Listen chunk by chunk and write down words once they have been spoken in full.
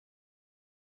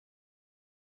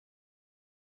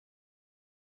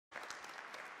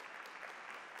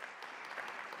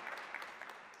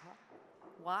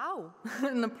Wow,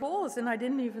 an applause, and I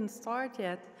didn't even start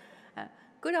yet.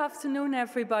 Good afternoon,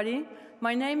 everybody.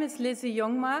 My name is Lizzy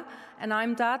Jongma, and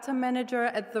I'm data manager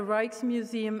at the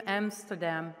Rijksmuseum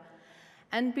Amsterdam.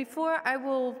 And before I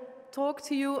will talk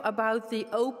to you about the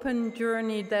open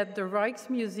journey that the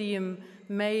Rijksmuseum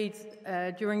made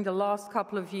during the last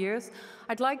couple of years,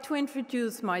 I'd like to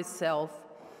introduce myself.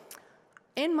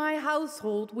 In my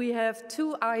household, we have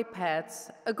 2 iPads,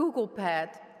 a Google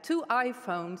Pad, 2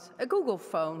 iPhones, a Google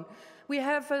phone. We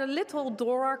have a little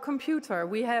Dora computer.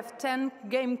 We have 10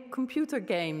 computer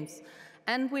games.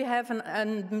 And we have a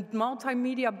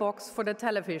multimedia box for the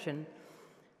television.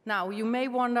 Now, you may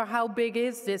wonder, how big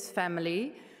is this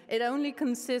family? It only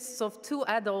consists of 2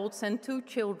 adults and 2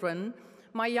 children.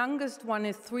 My youngest one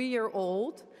is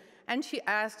 3-year-old, and she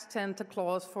asked Santa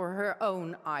Claus for her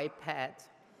own iPad.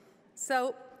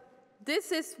 So,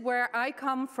 this is where I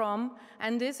come from,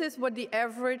 and this is what the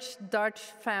average Dutch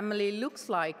family looks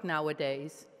like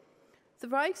nowadays. The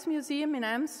Rijksmuseum in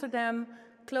Amsterdam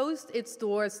closed its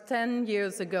doors 10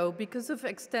 years ago because of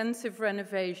extensive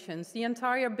renovations. The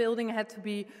entire building had to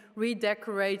be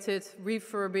redecorated,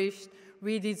 refurbished,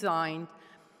 redesigned.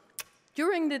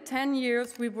 During the 10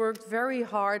 years, we worked very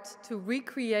hard to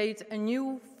recreate a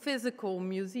new physical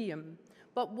museum.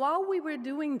 But while we were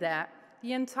doing that,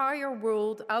 the entire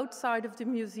world outside of the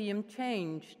museum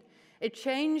changed. It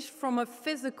changed from a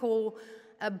physical,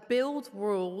 built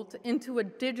world into a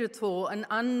digital, an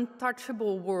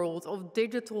untouchable world of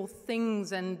digital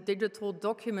things and digital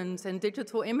documents and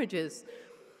digital images.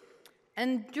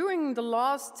 And during the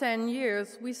last 10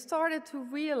 years, we started to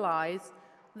realize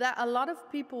that a lot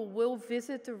of people will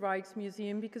visit the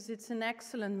Rijksmuseum because it's an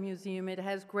excellent museum. It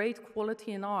has great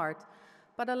quality in art.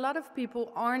 But a lot of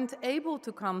people aren't able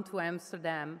to come to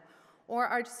Amsterdam or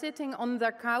are sitting on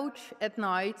their couch at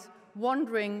night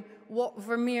wondering what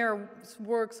Vermeer's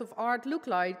works of art look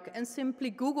like and simply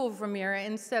Google Vermeer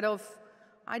instead of,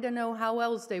 I don't know how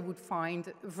else they would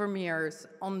find Vermeer's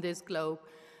on this globe.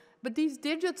 But these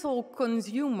digital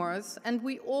consumers, and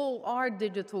we all are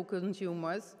digital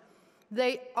consumers,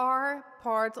 they are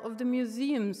part of the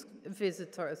museum's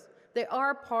visitors. They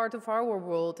are part of our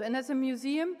world. And as a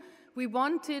museum, we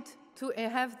wanted to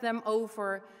have them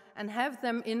over and have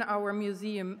them in our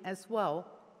museum as well.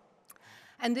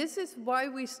 And this is why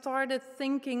we started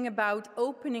thinking about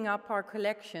opening up our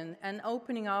collection and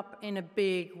opening up in a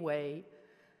big way.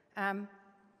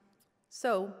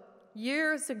 So,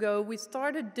 years ago, we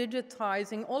started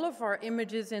digitizing all of our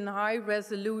images in high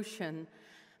resolution.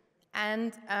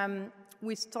 And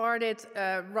we started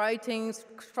writing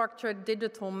structured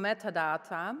digital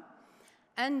metadata.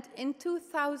 And in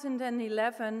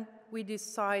 2011, we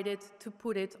decided to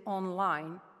put it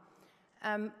online.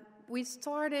 We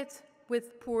started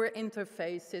with poor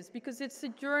interfaces because it's a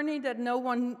journey that no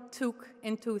one took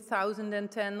in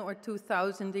 2010 or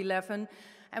 2011.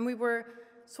 And we were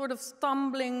sort of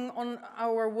stumbling on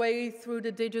our way through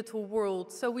the digital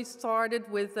world. So we started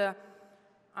with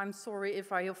I'm sorry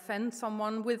if I offend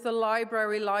someone, with a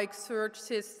library-like search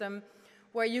system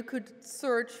where you could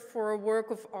search for a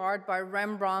work of art by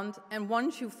Rembrandt, and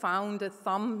once you found a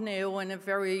thumbnail and a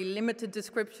very limited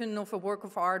description of a work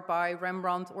of art by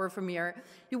Rembrandt or Vermeer,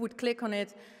 you would click on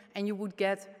it and you would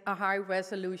get a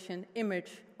high-resolution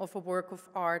image of a work of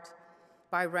art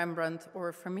by Rembrandt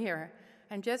or Vermeer.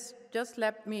 And just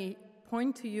let me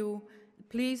point to you,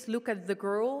 please look at the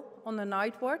girl on the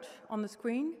night watch on the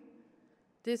screen.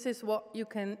 This is what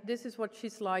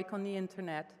she's like on the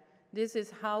internet. This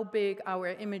is how big our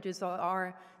images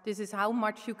are. This is how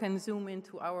much you can zoom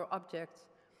into our objects.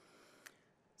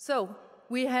 So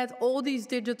we had all these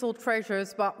digital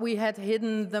treasures, but we had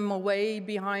hidden them away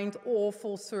behind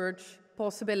awful search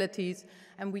possibilities,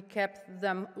 and we kept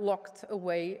them locked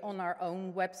away on our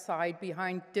own website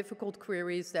behind difficult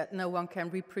queries that no one can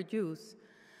reproduce.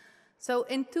 So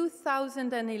in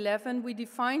 2011, we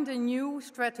defined a new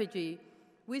strategy.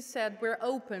 We said we're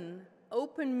open.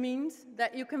 Open means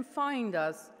that you can find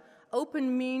us.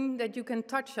 Open means that you can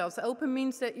touch us. Open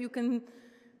means that you can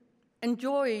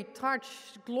enjoy, touch,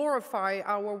 glorify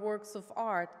our works of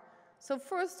art. So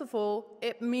first of all,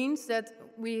 it means that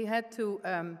we had to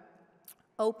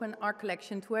open our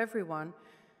collection to everyone.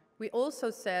 We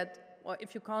also said, well,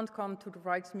 if you can't come to the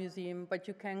Rijksmuseum, but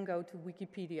you can go to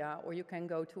Wikipedia, or you can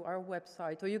go to our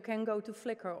website, or you can go to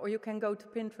Flickr, or you can go to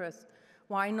Pinterest,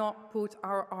 why not put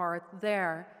our art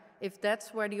there? If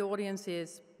that's where the audience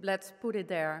is, let's put it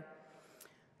there.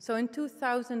 So in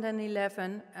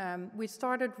 2011, we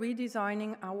started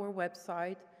redesigning our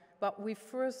website, but we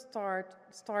first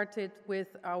started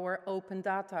with our open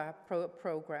data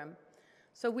program.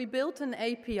 So we built an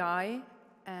API,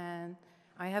 and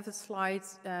I have a slide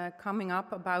coming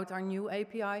up about our new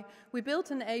API. We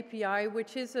built an API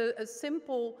which is a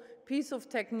simple piece of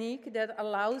technique that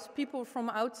allows people from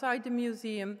outside the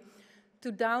museum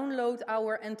to download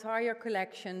our entire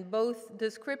collection, both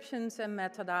descriptions and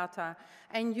metadata,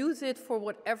 and use it for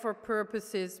whatever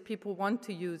purposes people want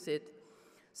to use it.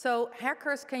 So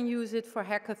hackers can use it for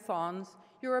hackathons.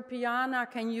 Europeana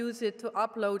can use it to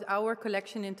upload our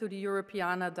collection into the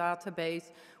Europeana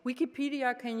database.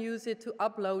 Wikipedia can use it to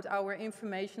upload our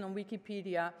information on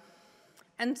Wikipedia.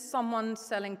 And someone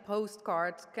selling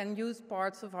postcards can use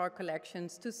parts of our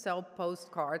collections to sell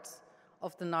postcards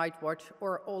of the Night Watch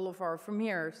or all of our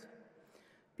Vermeers.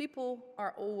 People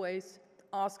are always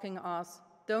asking us,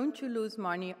 don't you lose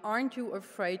money? Aren't you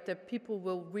afraid that people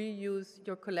will reuse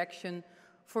your collection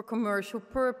for commercial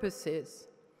purposes?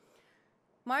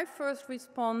 My first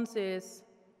response is,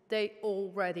 they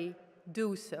already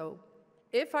do so.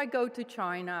 If I go to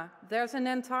China, there's an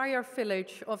entire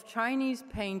village of Chinese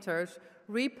painters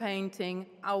repainting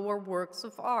our works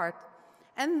of art.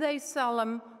 And they sell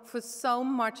them for so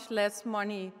much less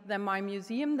money than my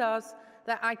museum does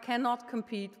that I cannot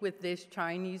compete with this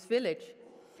Chinese village.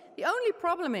 The only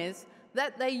problem is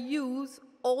that they use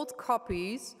old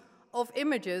copies of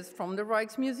images from the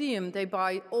Rijksmuseum. They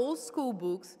buy old school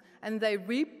books and they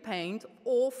repaint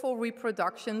awful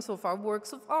reproductions of our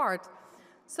works of art.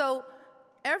 So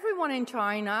everyone in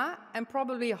China, and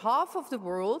probably half of the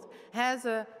world, has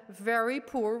a very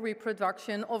poor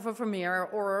reproduction of a Vermeer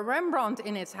or a Rembrandt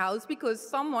in its house because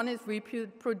someone is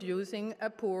reproducing a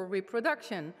poor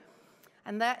reproduction.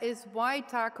 And that is why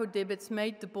Taco Dibbits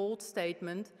made the bold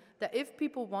statement that if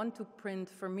people want to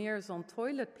print Vermeers on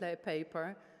toilet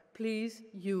paper, please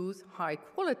use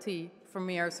high-quality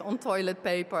Vermeers on toilet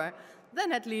paper.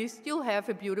 Then at least you'll have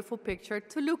a beautiful picture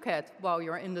to look at while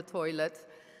you're in the toilet.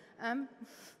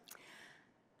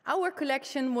 Our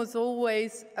collection was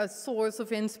always a source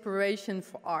of inspiration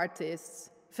for artists.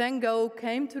 Van Gogh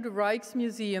came to the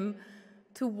Rijksmuseum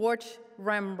to watch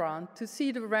Rembrandt, to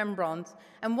see the Rembrandt.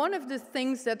 And one of the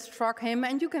things that struck him,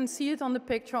 and you can see it on the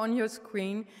picture on your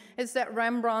screen, is that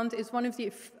Rembrandt is one of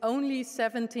the only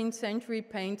 17th century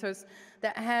painters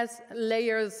that has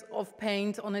layers of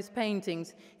paint on his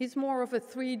paintings. He's more of a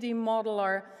 3D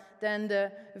modeler than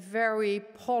the very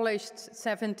polished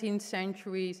 17th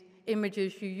century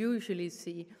images you usually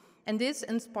see. And this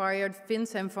inspired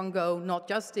Vincent van Gogh, not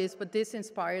just this, but this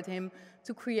inspired him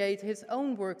to create his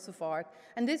own works of art.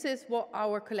 And this is what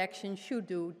our collection should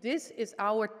do. This is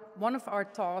one of our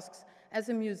tasks as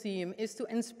a museum, is to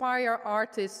inspire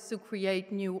artists to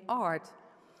create new art.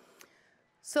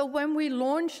 So when we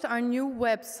launched our new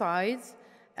website,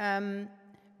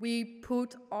 we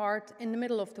put art in the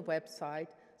middle of the website.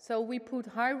 So we put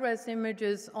high-res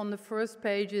images on the first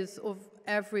pages of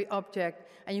every object,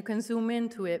 and you can zoom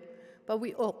into it. But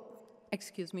we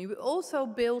also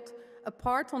built a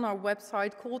part on our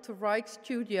website called the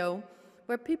Rijksstudio,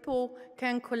 where people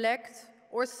can collect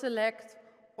or select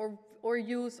or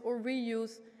use or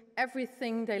reuse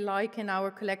everything they like in our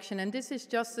collection. And this is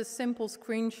just a simple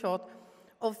screenshot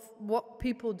of what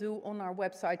people do on our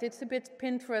website. It's a bit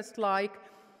Pinterest-like,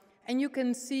 and you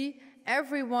can see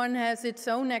everyone has its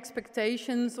own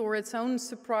expectations or its own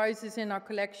surprises in our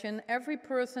collection. Every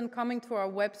person coming to our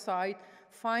website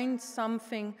finds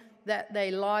something that they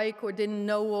like or didn't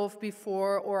know of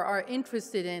before or are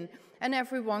interested in, and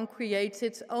everyone creates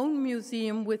its own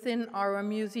museum within our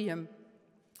museum.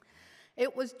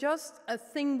 It was just a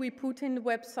thing we put in the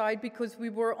website because we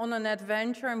were on an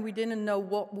adventure and we didn't know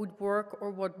what would work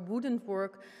or what wouldn't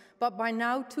work. But by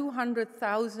now,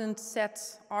 200,000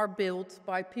 sets are built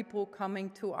by people coming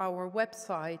to our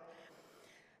website.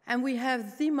 And we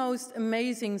have the most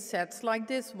amazing sets, like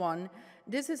this one.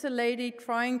 This is a lady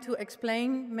trying to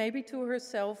explain, maybe to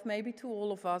herself, maybe to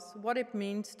all of us, what it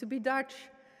means to be Dutch.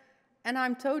 And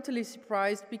I'm totally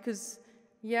surprised because,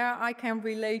 yeah, I can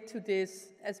relate to this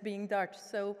as being Dutch.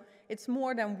 So it's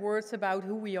more than words about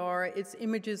who we are, it's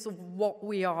images of what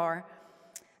we are.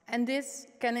 And this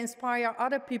can inspire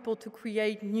other people to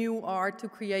create new art, to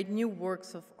create new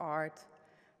works of art.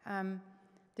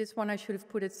 This one I should have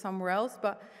put it somewhere else,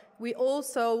 but we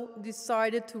also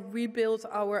decided to rebuild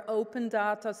our open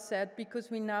data set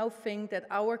because we now think that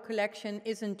our collection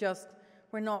isn't just,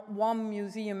 we're not one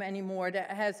museum anymore that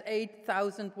has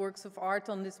 8,000 works of art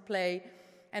on display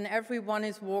and everyone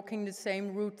is walking the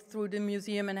same route through the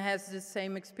museum and has the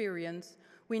same experience.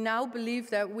 We now believe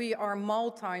that we are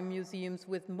multi-museums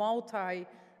with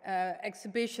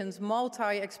multi-exhibitions,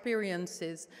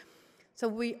 multi-experiences. So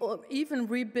we even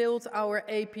rebuilt our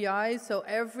API, so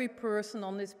every person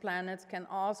on this planet can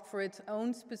ask for its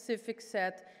own specific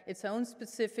set, its own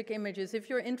specific images.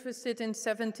 If you're interested in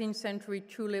 17th century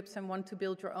tulips and want to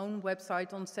build your own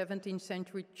website on 17th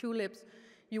century tulips,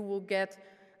 you will get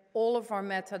all of our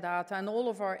metadata and all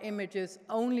of our images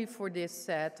only for this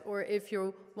set. Or if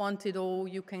you want it all,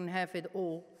 you can have it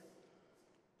all.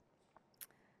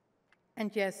 And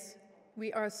yes,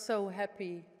 we are so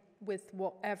happy with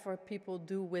whatever people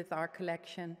do with our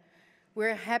collection.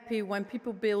 We're happy when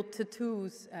people build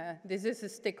tattoos. This is a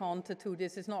stick-on tattoo.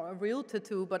 This is not a real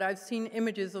tattoo, but I've seen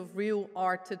images of real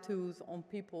art tattoos on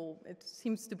people. It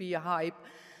seems to be a hype.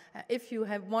 If you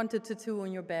have want a tattoo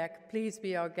on your back, please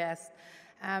be our guest.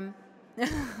 And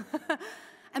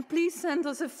please send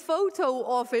us a photo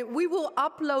of it. We will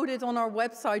upload it on our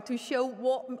website to show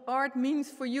what art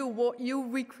means for you, what you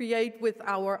recreate with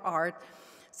our art.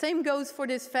 Same goes for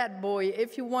this fat boy.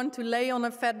 If you want to lay on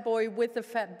a fat boy with a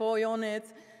fat boy on it,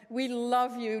 we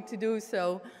love you to do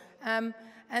so. And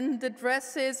the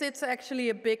dresses, it's actually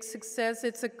a big success.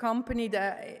 It's a company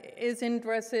that is in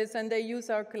dresses, and they use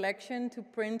our collection to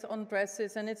print on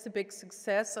dresses, and it's a big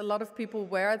success. A lot of people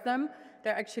wear them.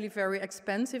 They're actually very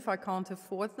expensive. I can't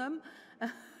afford them.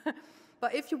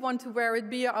 But if you want to wear it,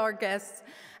 be our guests.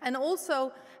 And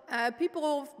also,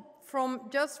 people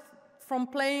from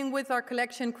playing with our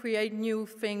collection create new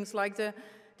things, like the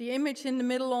image in the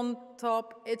middle on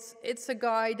top. It's a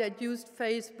guy that used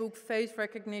Facebook face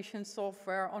recognition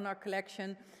software on our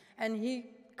collection, and he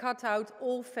cut out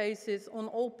all faces on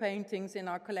all paintings in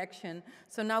our collection.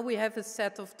 So now we have a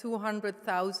set of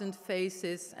 200,000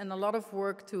 faces and a lot of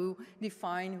work to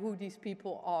define who these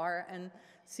people are and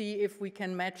see if we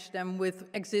can match them with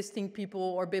existing people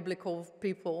or biblical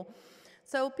people.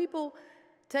 So people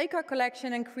take our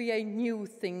collection and create new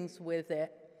things with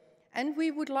it. And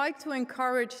we would like to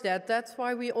encourage that. That's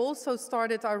why we also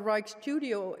started our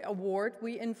Rijksstudio Award.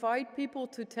 We invite people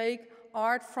to take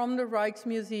art from the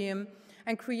Rijksmuseum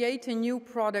and create a new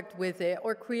product with it,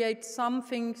 or create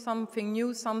something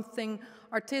new, something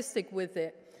artistic with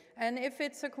it. And if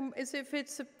it's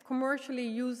commercially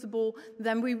usable,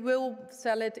 then we will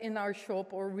sell it in our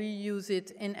shop or reuse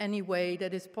it in any way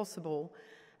that is possible.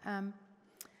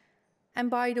 And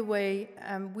by the way,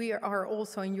 we are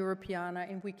also in Europeana,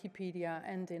 in Wikipedia,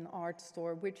 and in Art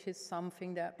Store, which is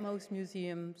something that most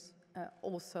museums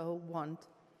also want.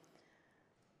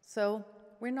 So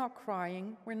we're not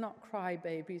crying, we're not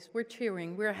crybabies, we're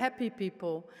cheering, we're happy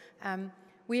people.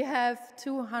 We have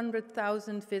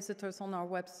 200,000 visitors on our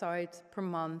website per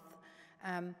month.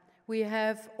 We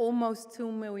have almost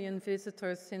 2 million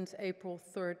visitors since April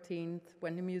 13th,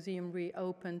 when the museum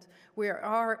reopened. We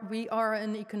are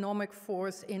an economic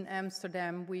force in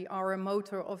Amsterdam. We are a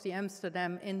motor of the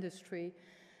Amsterdam industry.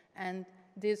 And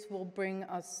this will bring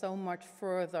us so much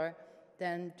further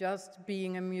than just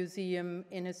being a museum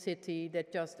in a city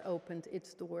that just opened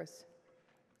its doors.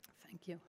 Thank you.